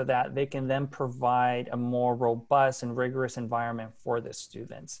teachers so that they can then provide a more robust and rigorous environment for the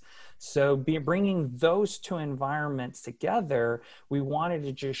students. So bringing those two environments together, we wanted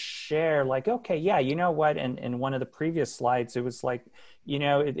to just share like, okay, yeah, you know what? And in one of the previous slides, it was like, you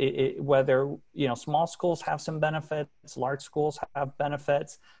know, whether, you know, small schools have some benefits, large schools have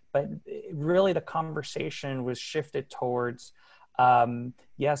benefits, but really the conversation was shifted towards,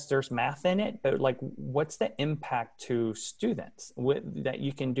 yes, there's math in it, but like, what's the impact to students that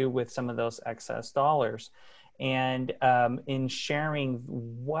you can do with some of those excess dollars? And in sharing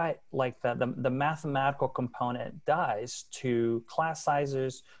what like the mathematical component does to class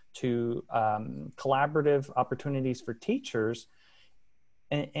sizes, to collaborative opportunities for teachers,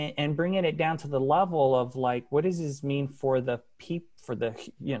 and bringing it down to the level of like, what does this mean for the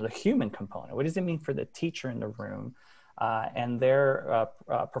you know, the human component? What does it mean for the teacher in the room and their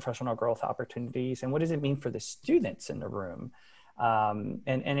professional growth opportunities? And what does it mean for the students in the room?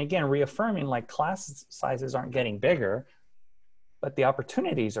 And again, reaffirming like class sizes aren't getting bigger, but the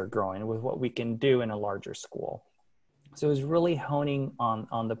opportunities are growing with what we can do in a larger school. So it was really honing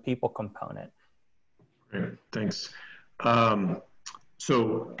on the people component. Great, thanks.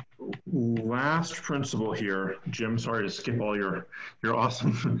 So last principle here, Jim, sorry to skip all your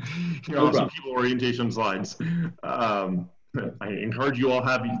awesome, awesome people orientation slides. I encourage you all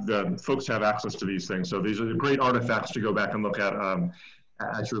the folks have access to these things. So these are the great artifacts to go back and look at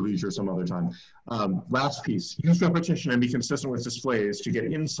your leisure some other time. Last piece, use repetition and be consistent with displays to get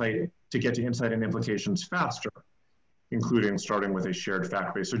to insight and implications faster, including starting with a shared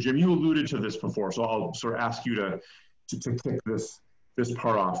fact base. So Jim, you alluded to this before, so I'll sort of ask you to kick this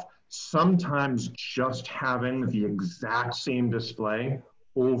part off. Sometimes just having the exact same display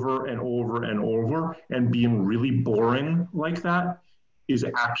over and over and over and being really boring like that is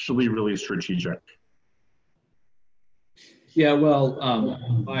actually really strategic. Yeah, well,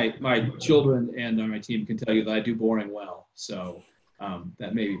 my children and my team can tell you that I do boring well, so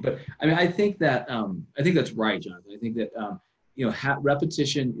that maybe. But I mean, I think that's right, Jonathan. I think that you know,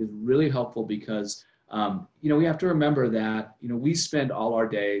 repetition is really helpful because you know, we have to remember that, you know, we spend all our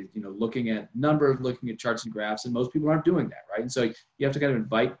day, you know, looking at numbers, looking at charts and graphs, and most people aren't doing that, right? And so you have to kind of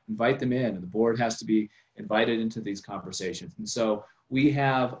invite them in, and the board has to be invited into these conversations. And so we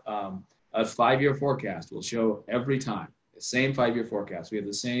have a 5-year forecast will show every time the same 5-year forecast. We have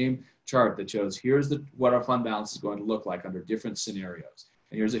the same chart that shows here's what our fund balance is going to look like under different scenarios.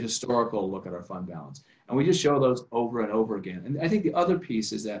 And here's a historical look at our fund balance. And we just show those over and over again. And I think the other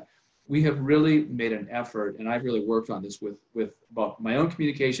piece is that we have really made an effort, and I've really worked on this with both my own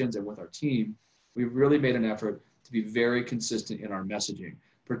communications and with our team. We've really made an effort to be very consistent in our messaging,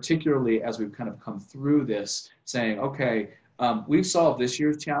 particularly as we've kind of come through this saying, okay, we've solved this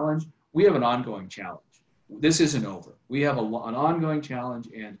year's challenge. We have an ongoing challenge. This isn't over. We have an ongoing challenge,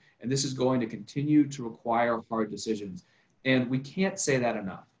 and this is going to continue to require hard decisions. And we can't say that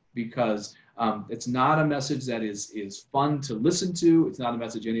enough, because it's not a message that is fun to listen to. It's not a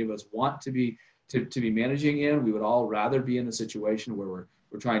message any of us want to be managing in. We would all rather be in a situation where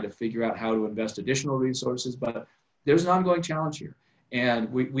we're trying to figure out how to invest additional resources, but there's an ongoing challenge here. And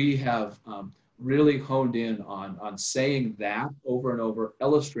we have really honed in on saying that over and over,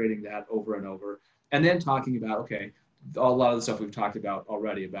 illustrating that over and over, and then talking about, okay, a lot of the stuff we've talked about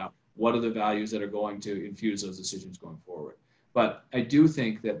already about what are the values that are going to infuse those decisions going forward. But I do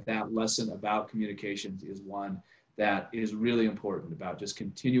think that lesson about communications is one that is really important, about just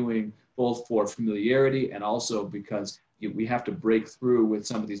continuing both for familiarity and also because we have to break through with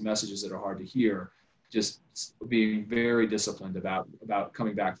some of these messages that are hard to hear, just being very disciplined about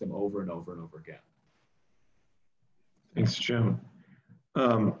coming back to them over and over and over again. Thanks, Jim.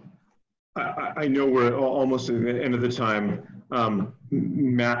 I know we're almost at the end of the time.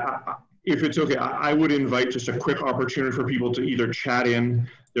 Matt, if it's okay, I would invite just a quick opportunity for people to either chat in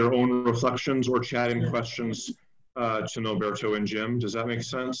their own reflections or chat in questions to Norberto and Jim. Does that make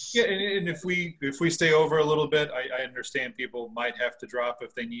sense? Yeah, and if we stay over a little bit, I understand people might have to drop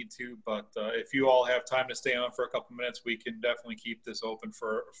if they need to, but if you all have time to stay on for a couple minutes, we can definitely keep this open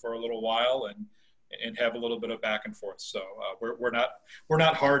for a little while and have a little bit of back and forth. So we're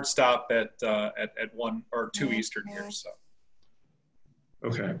not hard stop at 1 or 2 Eastern here. So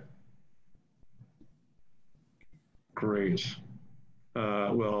okay, great.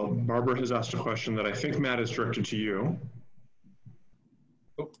 Well, Barbara has asked a question that I think Matt is directed to you.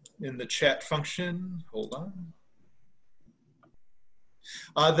 Oh, in the chat function, hold on.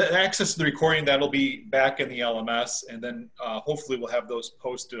 The access to the recording, that'll be back in the LMS, and then hopefully we'll have those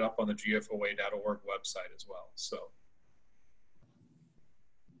posted up on the gfoa.org website as well. So,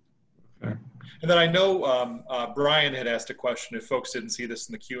 okay. And then I know Brian had asked a question. If folks didn't see this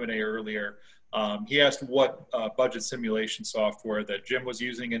in the Q&A earlier, he asked what budget simulation software that Jim was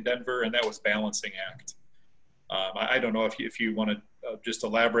using in Denver, and that was Balancing Act. I don't know if you want to just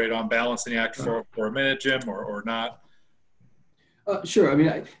elaborate on Balancing Act for a minute, Jim, or not. Sure. I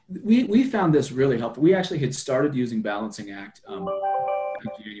mean, we found this really helpful. We actually had started using Balancing Act in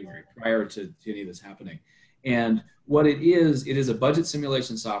January, prior to any of this happening. And what it is a budget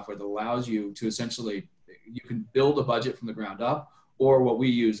simulation software that allows you to essentially, you can build a budget from the ground up, or what we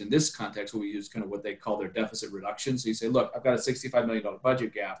use in this context, we use kind of what they call their deficit reduction. So you say, look, I've got a $65 million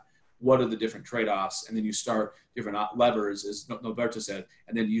budget gap. What are the different trade-offs? And then you start different levers, as Norberto said,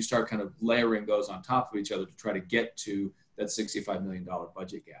 and then you start kind of layering those on top of each other to try to get to that $65 million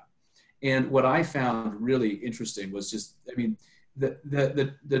budget gap. And what I found really interesting was just, I mean,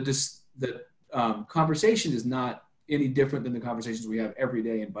 the conversation is not any different than the conversations we have every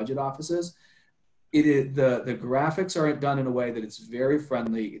day in budget offices. It is, the graphics are done in a way that it's very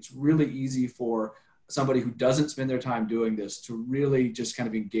friendly. It's really easy for somebody who doesn't spend their time doing this to really just kind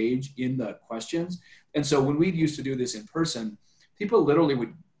of engage in the questions. And so when we used to do this in person, people literally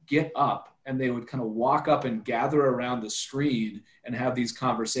would get up and they would kind of walk up and gather around the screen and have these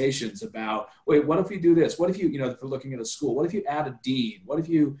conversations about, wait, what if we do this? What if you, if we're looking at a school, what if you add a dean? What if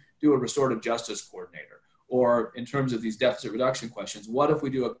you do a restorative justice coordinator? Or in terms of these deficit reduction questions, what if we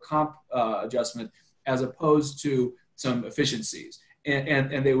do a comp adjustment as opposed to some efficiencies?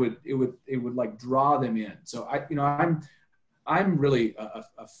 And it would like draw them in. So I'm really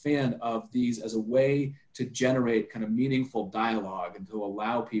a fan of these as a way to generate kind of meaningful dialogue and to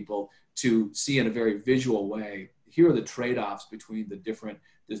allow people to see in a very visual way, here are the trade-offs between the different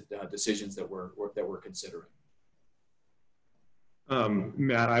decisions that we're considering.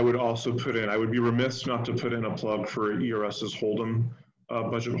 Matt, I would also I would be remiss not to put in a plug for ERS's Hold'em,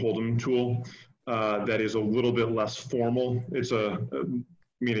 budget Hold'em tool. That is a little bit less formal. It's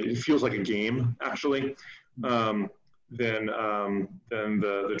it feels like a game actually, than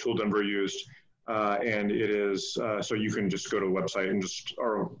the tool Denver used. And it is, so you can just go to the website and just,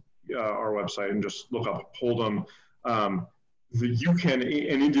 our website and just look up Hold'em. An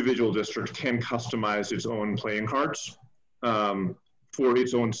individual district can customize its own playing cards for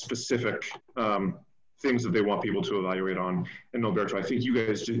its own specific things that they want people to evaluate on. And Norberto, I think you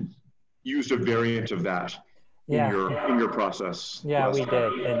guys used a variant of that in your process. Yeah, we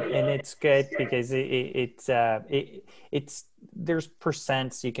did, and it's good because it's there's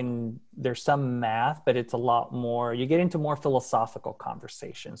percents, there's some math, but it's a lot more. You get into more philosophical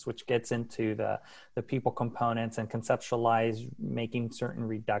conversations, which gets into the people components and conceptualize making certain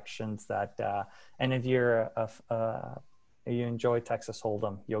reductions that. And if you're you enjoy Texas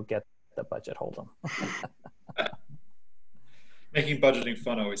Hold'em, you'll get the budget Hold'em. Making budgeting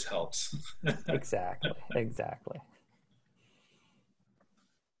fun always helps. Exactly.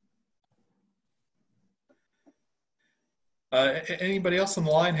 Anybody else on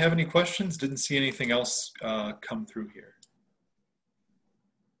the line have any questions? Didn't see anything else come through here.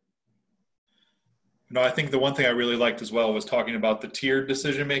 No, I think the one thing I really liked as well was talking about the tiered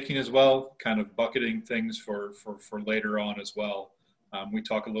decision making as well, kind of bucketing things for later on as well. We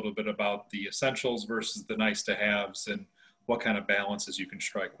talk a little bit about the essentials versus the nice to haves and what kind of balances you can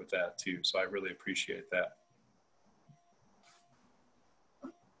strike with that too. So I really appreciate that.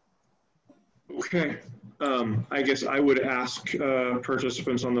 Okay. I guess I would ask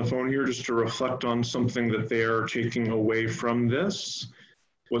participants on the phone here just to reflect on something that they are taking away from this.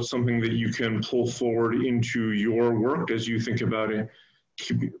 What's something that you can pull forward into your work as you think about it,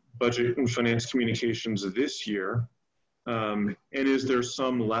 budget and finance communications this year? And is there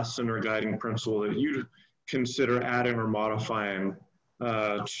some lesson or guiding principle that you'd consider adding or modifying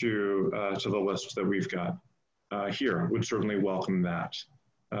to the list that we've got here? Would certainly welcome that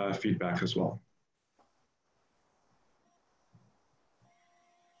feedback as well.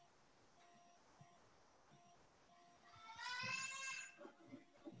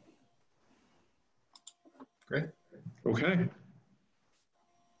 Great. Okay.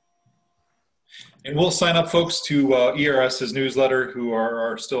 And we'll sign up folks to ERS's newsletter who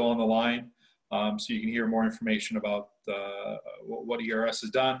are still on the line, so you can hear more information about what ERS has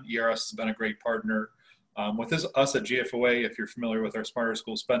done. ERS has been a great partner with us at GFOA. If you're familiar with our Smarter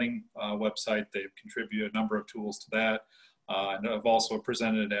School Spending website, they've contributed a number of tools to that. And I've also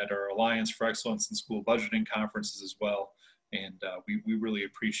presented at our Alliance for Excellence in School Budgeting conferences as well. And we really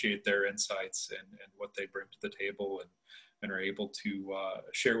appreciate their insights and what they bring to the table and are able to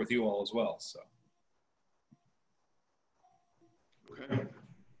share with you all as well. So. Okay.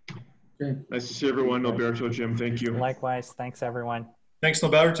 Nice to see everyone. Alberto, Jim, thank you. Likewise. Thanks, everyone. Thanks,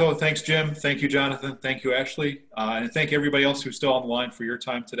 Alberto. Thanks, Jim. Thank you, Jonathan. Thank you, Ashley. And thank everybody else who's still on the line for your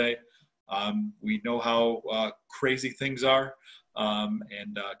time today. We know how crazy things are.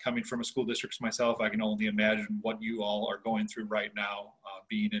 And coming from a school district myself, I can only imagine what you all are going through right now,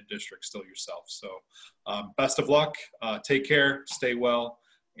 being in district still yourself. So best of luck, take care, stay well,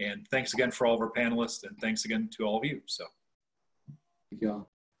 and thanks again for all of our panelists, and thanks again to all of you. So. Thank you all.